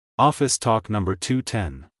Office Talk number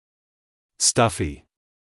 210. Stuffy.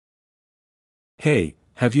 Hey,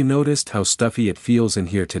 have you noticed how stuffy it feels in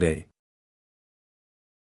here today?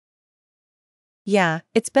 Yeah,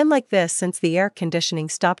 it's been like this since the air conditioning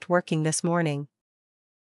stopped working this morning.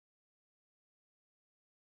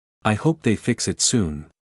 I hope they fix it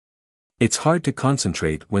soon. It's hard to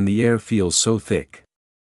concentrate when the air feels so thick.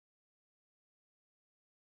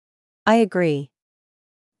 I agree.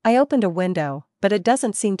 I opened a window, but it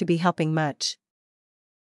doesn't seem to be helping much.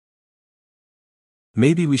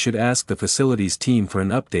 Maybe we should ask the facilities team for an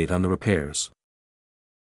update on the repairs.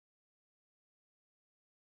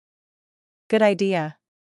 Good idea.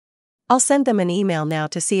 I'll send them an email now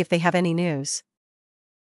to see if they have any news.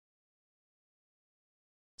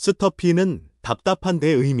 스터피는 답답한데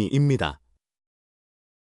의미입니다.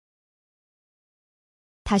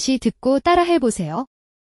 다시 듣고 따라해 보세요.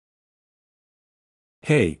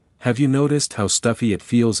 Hey, have you noticed how stuffy it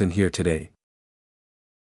feels in here today?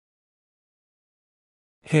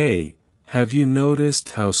 Hey, have you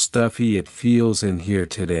noticed how stuffy it feels in here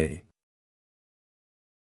today?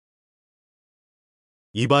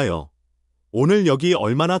 이봐요. 오늘 여기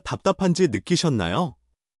얼마나 답답한지 느끼셨나요?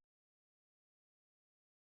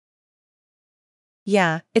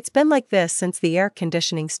 Yeah, it's been like this since the air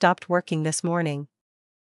conditioning stopped working this morning.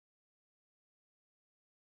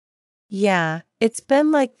 Yeah, it's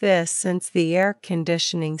been like this since the air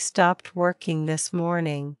conditioning stopped working this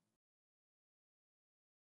morning.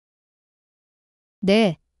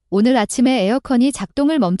 네, 오늘 아침에 에어컨이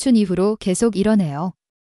작동을 멈춘 이후로 계속 이러네요.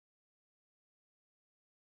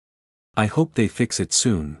 I hope they fix it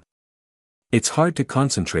soon. It's hard to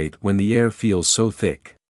concentrate when the air feels so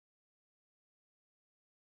thick.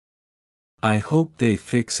 I hope they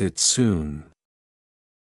fix it soon.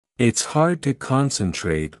 It's hard to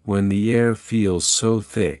concentrate when the air feels so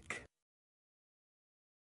thick.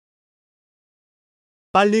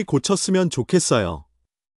 빨리 고쳤으면 좋겠어요.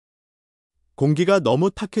 공기가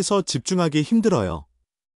너무 탁해서 집중하기 힘들어요.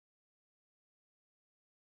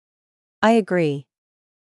 I agree.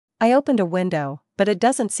 I opened a window, but it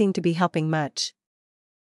doesn't seem to be helping much.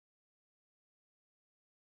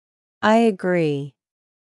 I agree.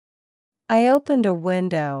 I opened a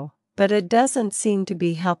window, but it doesn't seem to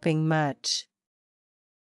be helping much.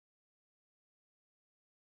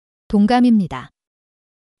 동감입니다.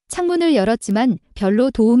 창문을 열었지만 별로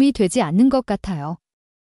도움이 되지 않는 것 같아요.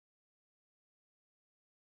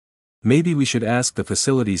 Maybe we should ask the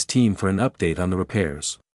facilities team for an update on the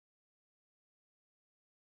repairs.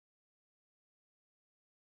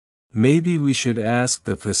 Maybe we should ask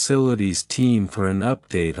the facilities team for an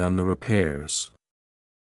update on the repairs.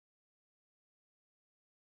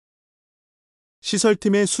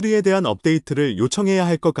 시설팀의 수리에 대한 업데이트를 요청해야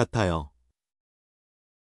할 것 같아요.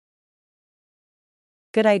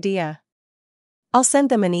 Good idea. I'll send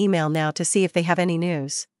them an email now to see if they have any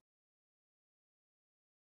news.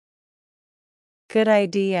 Good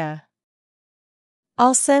idea.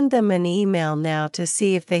 I'll send them an email now to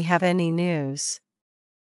see if they have any news.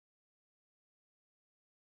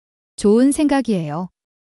 좋은 생각이에요.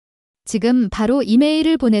 지금 바로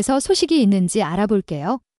이메일을 보내서 소식이 있는지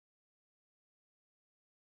알아볼게요.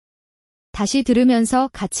 다시 들으면서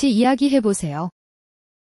같이 이야기해 보세요.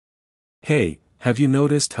 Hey, have you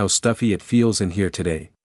noticed how stuffy it feels in here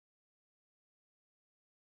today?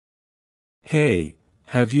 Hey,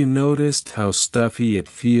 have you noticed how stuffy it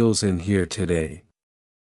feels in here today?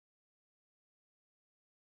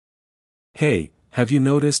 Hey, have you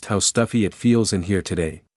noticed how stuffy it feels in here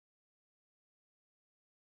today?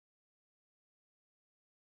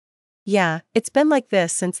 Yeah, it's been like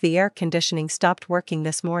this since the air conditioning stopped working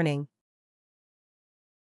this morning.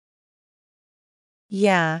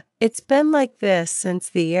 Yeah, it's been like this since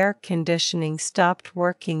the air conditioning stopped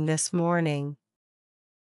working this morning.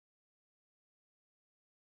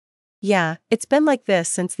 Yeah, it's been like this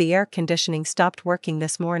since the air conditioning stopped working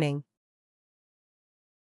this morning.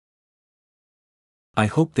 I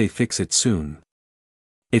hope they fix it soon.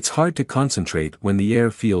 It's hard to concentrate when the air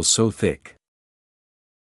feels so thick.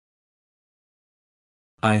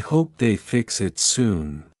 I hope they fix it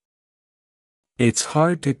soon. It's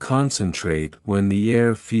hard to concentrate when the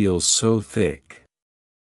air feels so thick.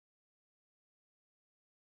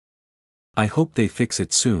 I hope they fix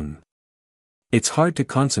it soon. It's hard to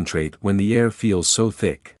concentrate when the air feels so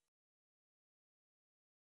thick.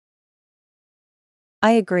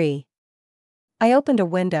 I agree. I opened a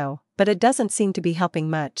window, but it doesn't seem to be helping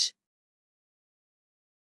much.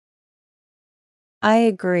 I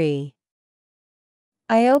agree.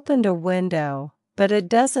 I opened a window, but it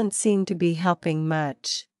doesn't seem to be helping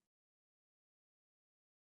much.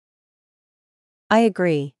 I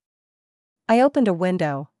agree. I opened a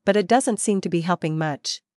window, but it doesn't seem to be helping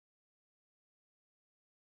much.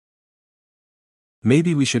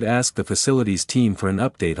 Maybe we should ask the facilities team for an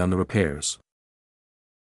update on the repairs.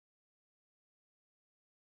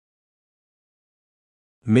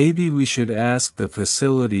 Maybe we should ask the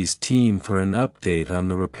facilities team for an update on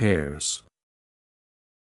the repairs.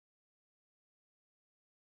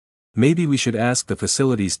 Maybe we should ask the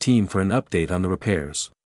facilities team for an update on the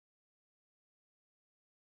repairs.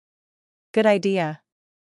 Good idea.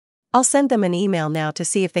 I'll send them an email now to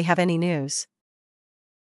see if they have any news.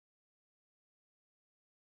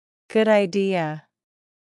 Good idea.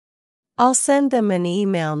 I'll send them an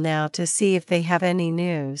email now to see if they have any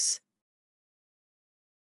news.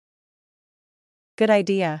 Good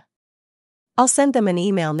idea. I'll send them an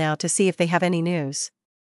email now to see if they have any news.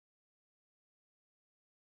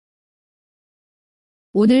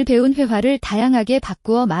 오늘 배운 회화를 다양하게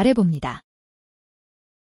바꾸어 말해봅니다.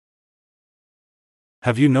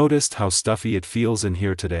 Have you noticed how stuffy it feels in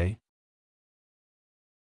here today?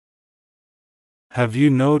 Have you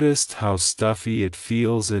noticed how stuffy it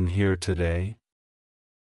feels in here today?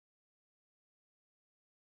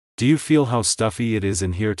 Do you feel how stuffy it is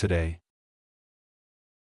in here today?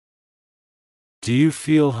 Do you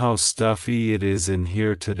feel how stuffy it is in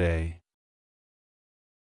here today?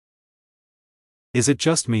 Is it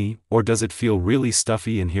just me, or does it feel really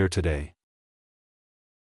stuffy in here today?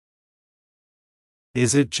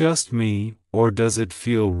 Is it just me, or does it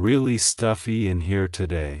feel really stuffy in here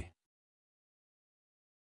today?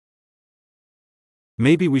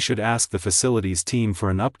 Maybe we should ask the facilities team for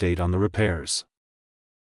an update on the repairs.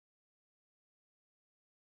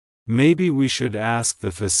 Maybe we should ask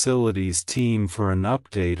the facilities team for an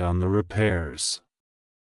update on the repairs.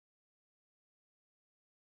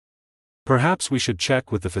 Perhaps we should check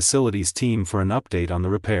with the facilities team for an update on the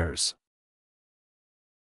repairs.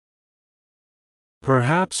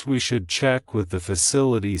 Perhaps we should check with the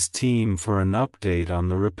facilities team for an update on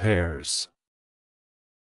the repairs.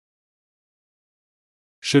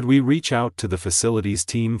 Should we reach out to the facilities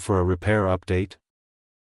team for a repair update?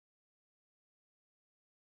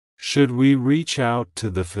 Should we reach out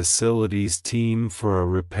to the facilities team for a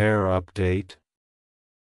repair update?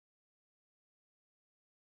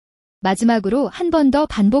 마지막으로 한 번 더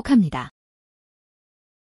반복합니다.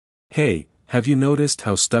 Hey, have you noticed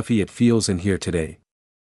how stuffy it feels in here today?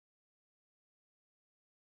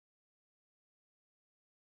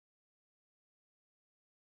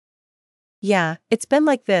 Yeah, it's been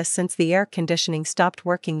like this since the air conditioning stopped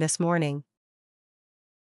working this morning.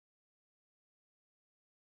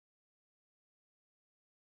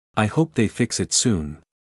 I hope they fix it soon.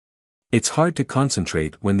 It's hard to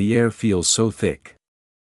concentrate when the air feels so thick.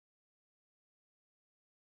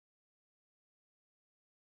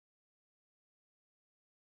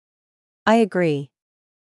 I agree.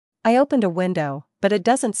 I opened a window, but it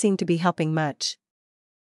doesn't seem to be helping much.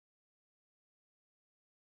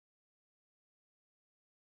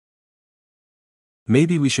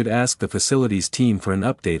 Maybe we should ask the facilities team for an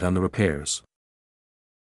update on the repairs.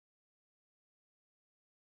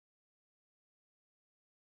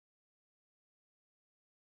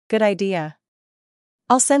 Good idea.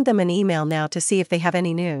 I'll send them an email now to see if they have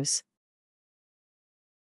any news.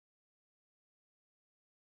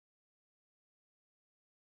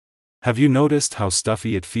 Have you noticed how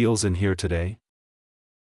stuffy it feels in here today?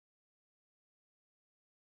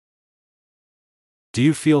 Do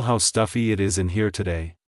you feel how stuffy it is in here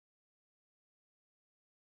today?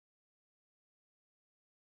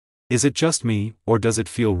 Is it just me, or does it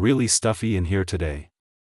feel really stuffy in here today?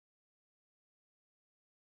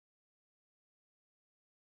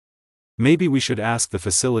 Maybe we should ask the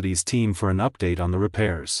facilities team for an update on the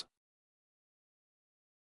repairs.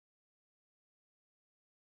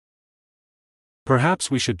 Perhaps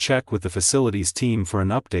we should check with the facilities team for an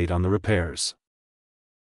update on the repairs.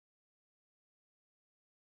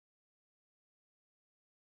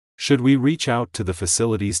 Should we reach out to the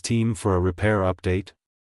facilities team for a repair update?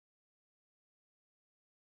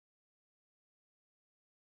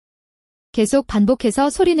 계속 반복해서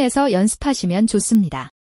소리내서 연습하시면 좋습니다.